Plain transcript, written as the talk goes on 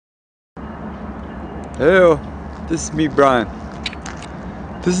Hello, this is me, Brian.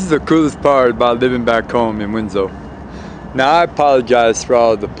 This is the coolest part about living back home in Winslow. Now, I apologize for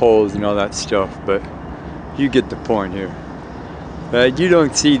all the poles and all that stuff, but you get the point here. You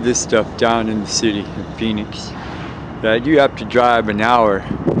don't see this stuff down in the city in Phoenix. You have to drive an hour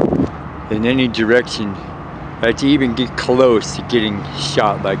in any direction to even get close to getting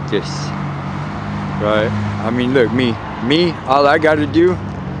shot like this. Right? I mean, look, me, all I gotta do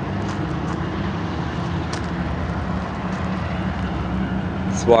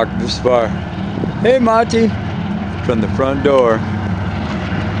is walk this far. Hey, Monty, from the front door.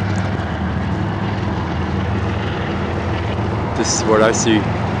 This is what I see.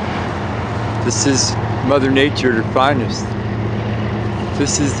 This is Mother Nature at her finest.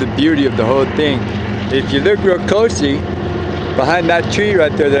 This is the beauty of the whole thing. If you look real closely, behind that tree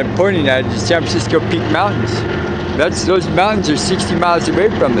right there that I'm pointing at is San Francisco Peak Mountains. Those mountains are 60 miles away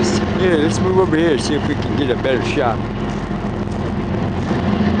from us. Here, let's move over here and see if we can get a better shot.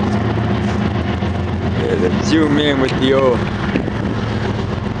 Yeah, let's zoom in with the old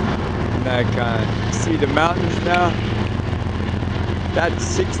Nikon. See the mountains now? That's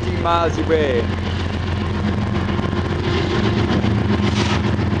 60 miles away.